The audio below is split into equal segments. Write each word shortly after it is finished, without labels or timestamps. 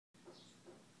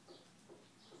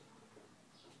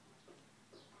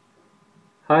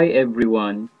Hi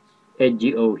everyone,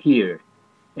 Edgio here,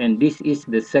 and this is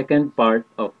the second part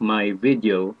of my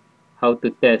video how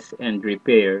to test and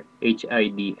repair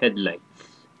HID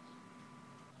headlights.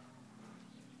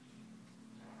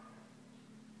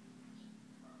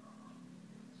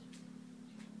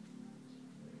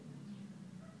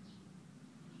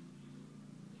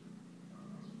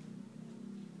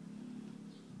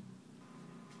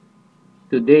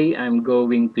 Today I'm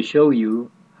going to show you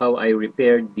how I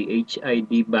repaired the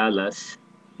HID ballast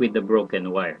with the broken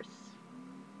wires.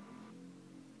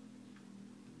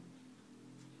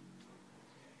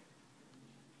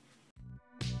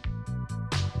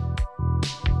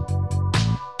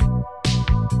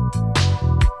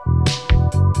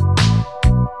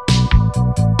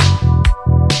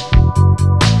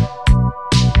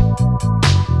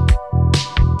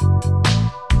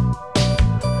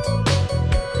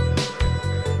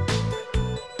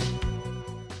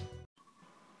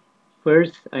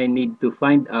 First, I need to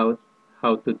find out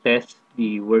how to test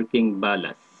the working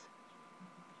ballast.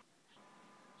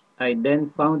 I then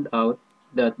found out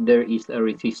that there is a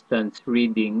resistance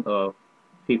reading of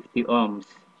 50 ohms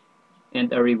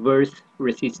and a reverse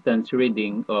resistance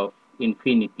reading of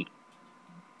infinity.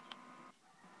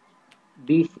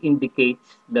 This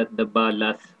indicates that the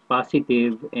ballast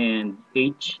positive and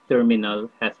H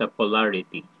terminal has a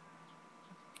polarity.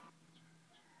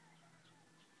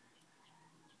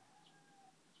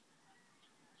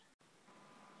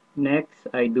 Next,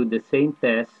 I do the same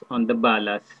test on the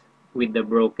ballast with the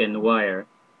broken wire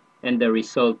and the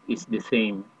result is the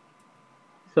same.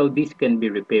 So this can be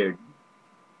repaired.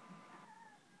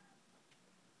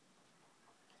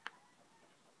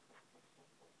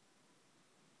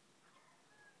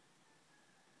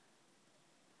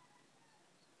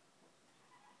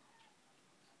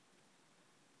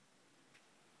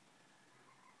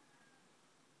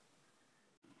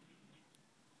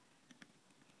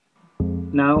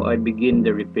 Now I begin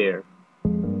the repair.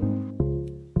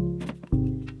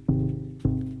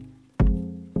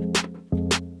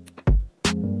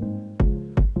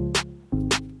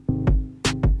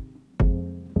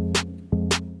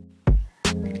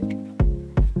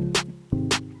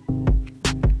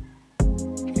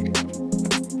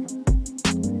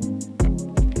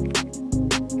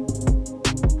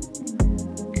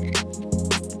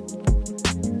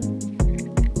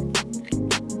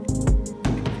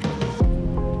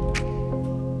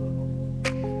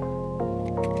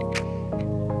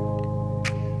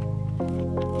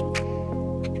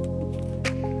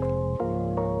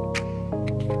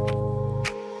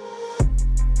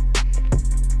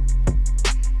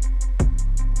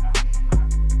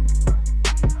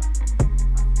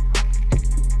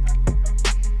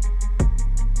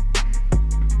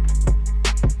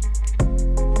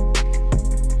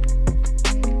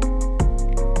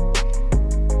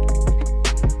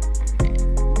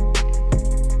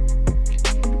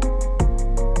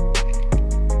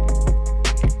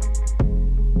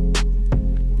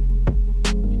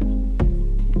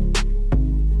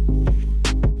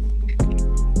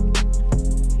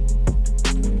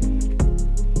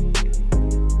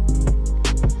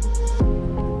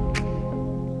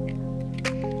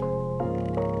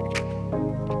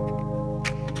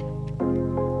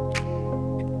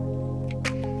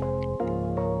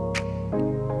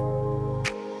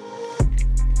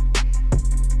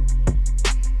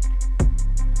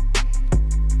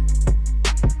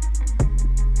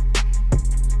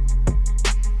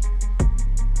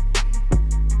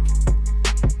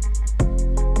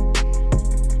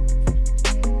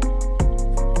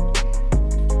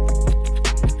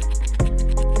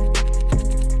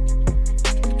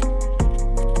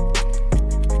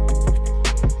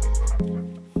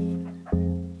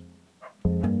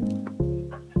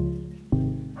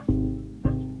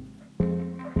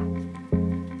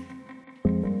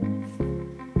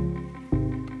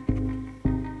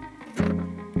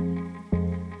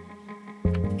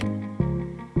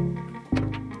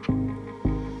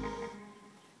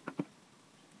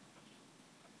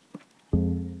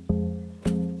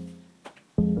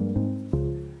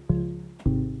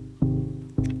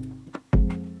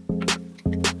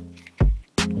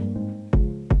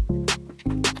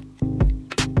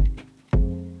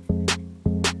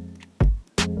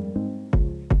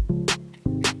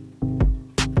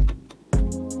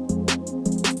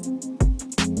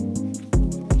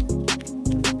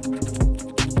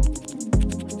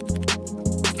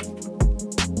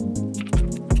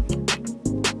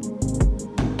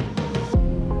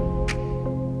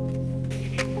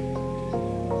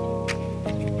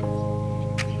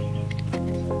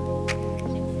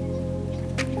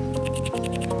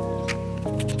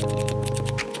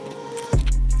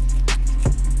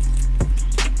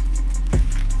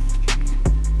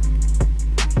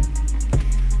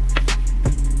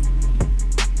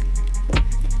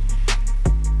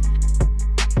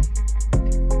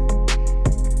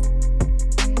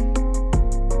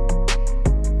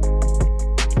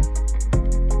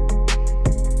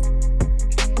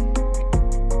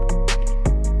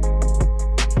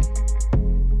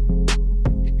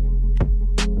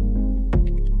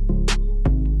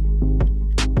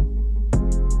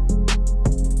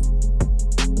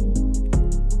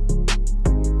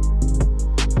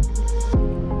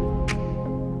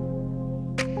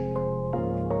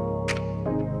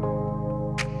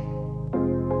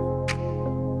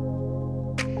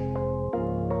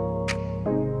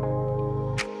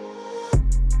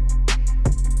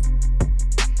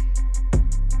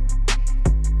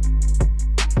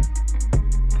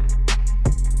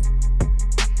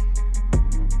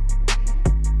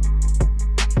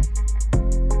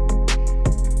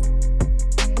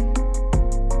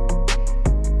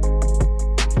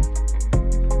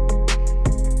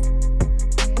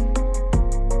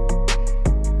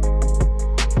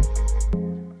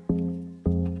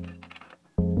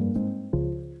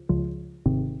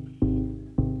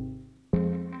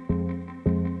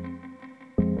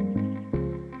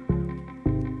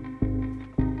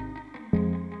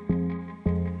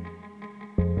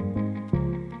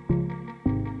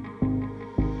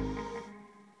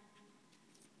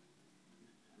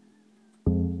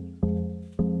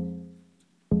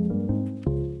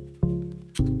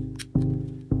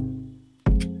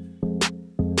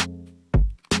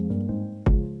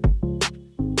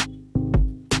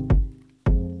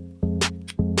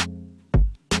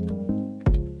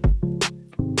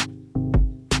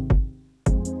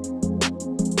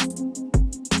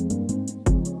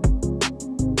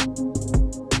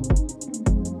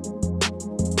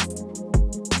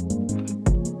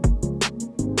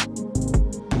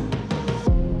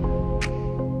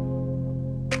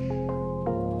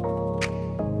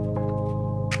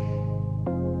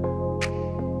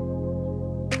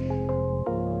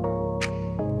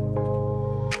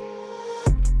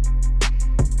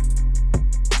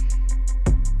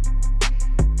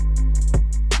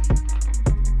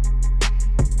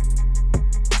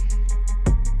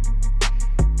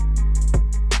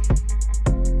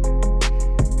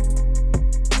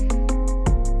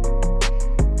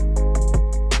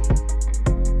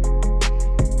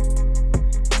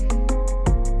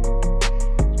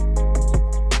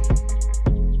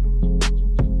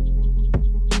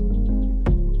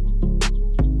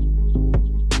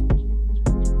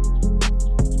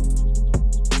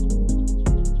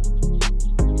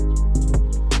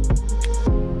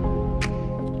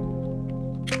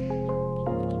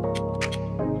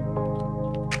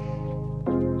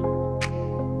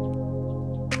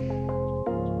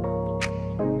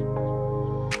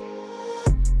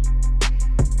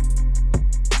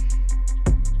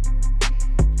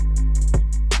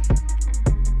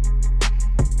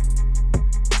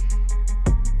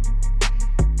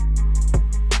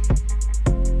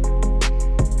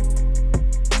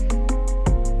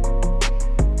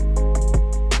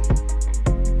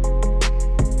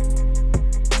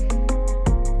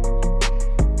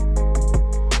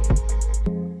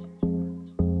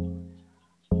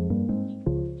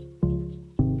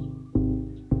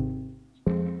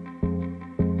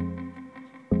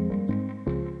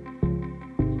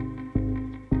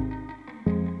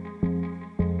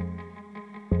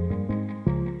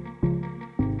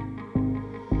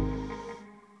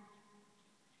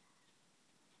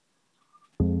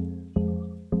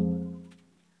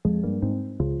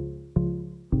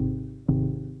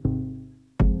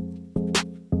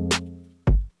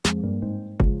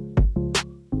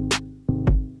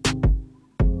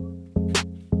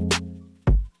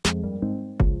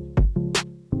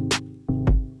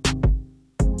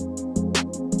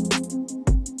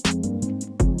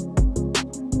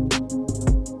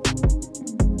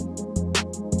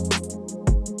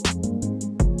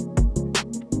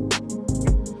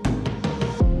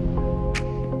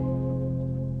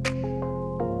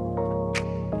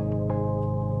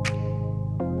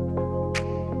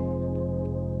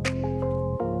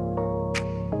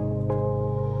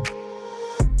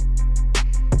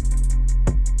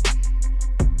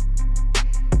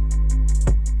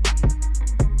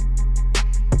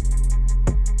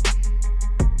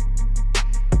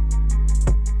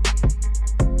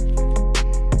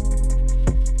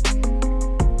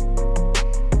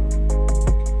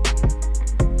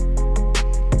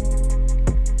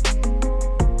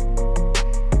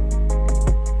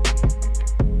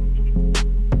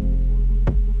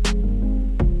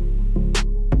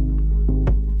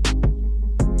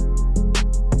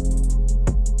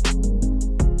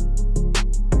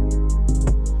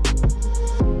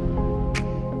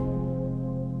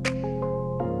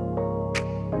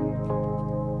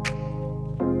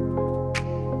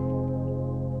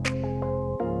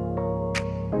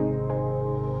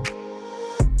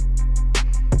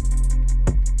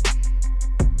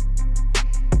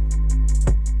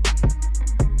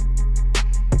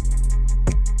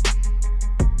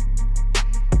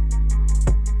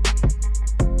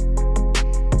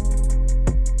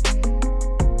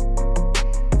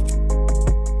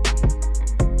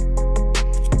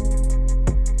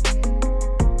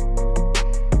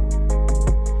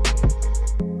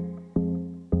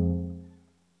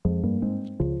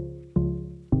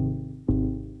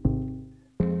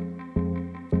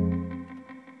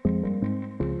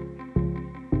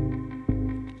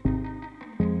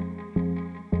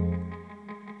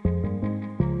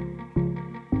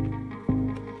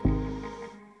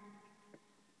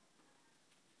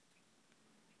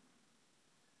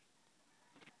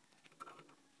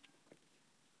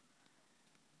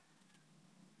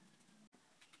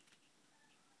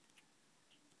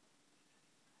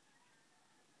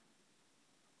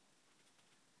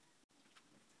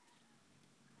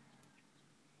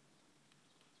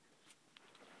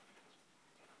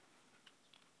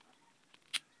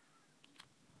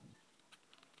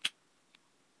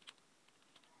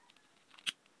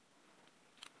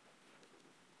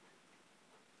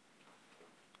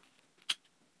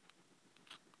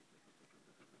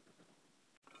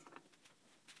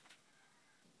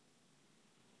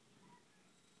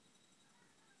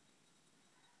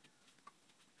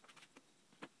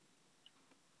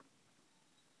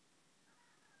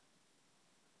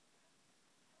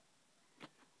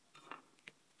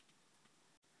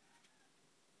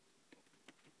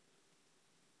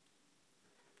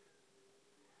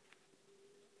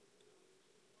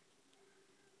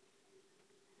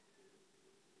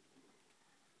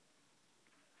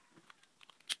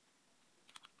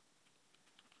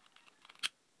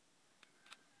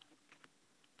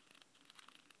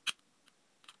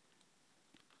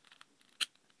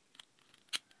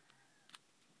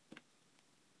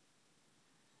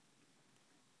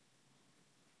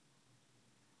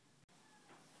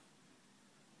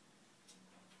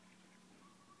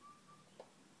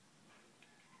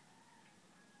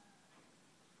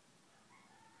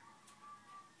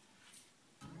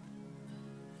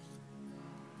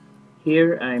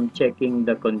 Here I'm checking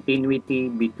the continuity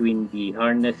between the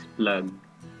harness plug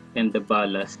and the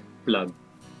ballast plug.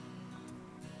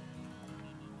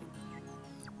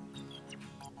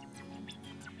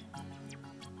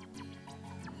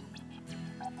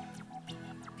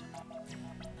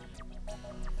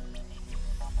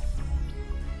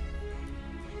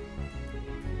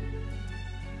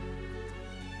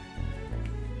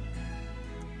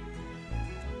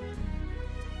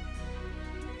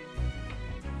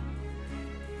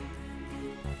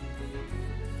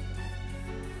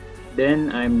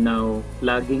 Then I'm now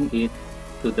plugging it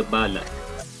to the ballast.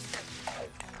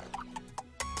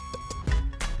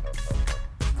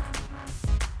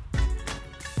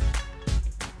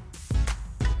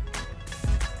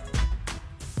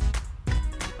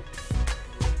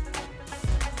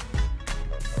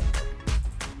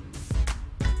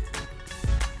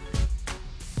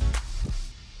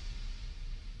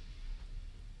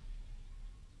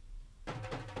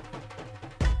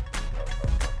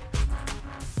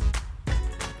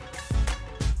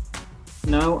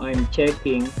 Now I'm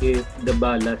checking if the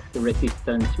ballast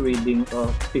resistance reading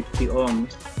of 50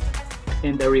 ohms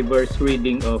and the reverse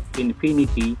reading of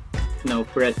infinity is now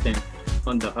present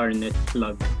on the harness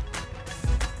plug.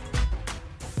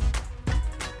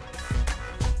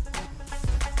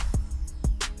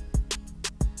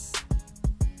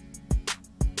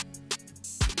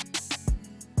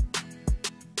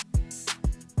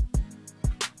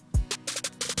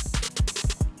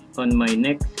 On my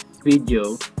next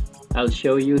video, I'll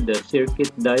show you the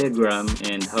circuit diagram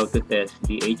and how to test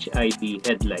the H.I.D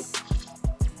headlights.